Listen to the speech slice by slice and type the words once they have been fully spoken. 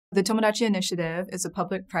The Tomodachi Initiative is a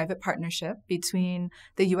public-private partnership between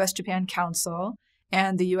the U.S.-Japan Council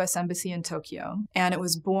and the U.S. Embassy in Tokyo. And it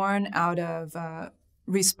was born out of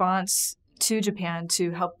response to Japan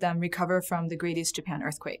to help them recover from the Great East Japan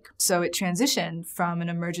earthquake. So it transitioned from an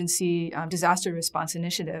emergency disaster response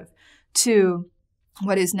initiative to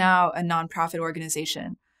what is now a nonprofit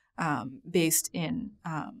organization based in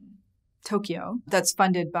Tokyo that's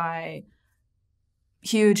funded by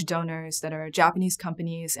huge donors that are Japanese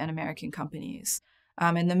companies and American companies.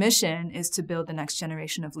 And the mission is to build the next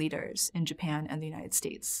generation of leaders in Japan and the United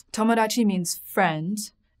States. Tomodachi means friend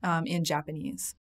in Japanese.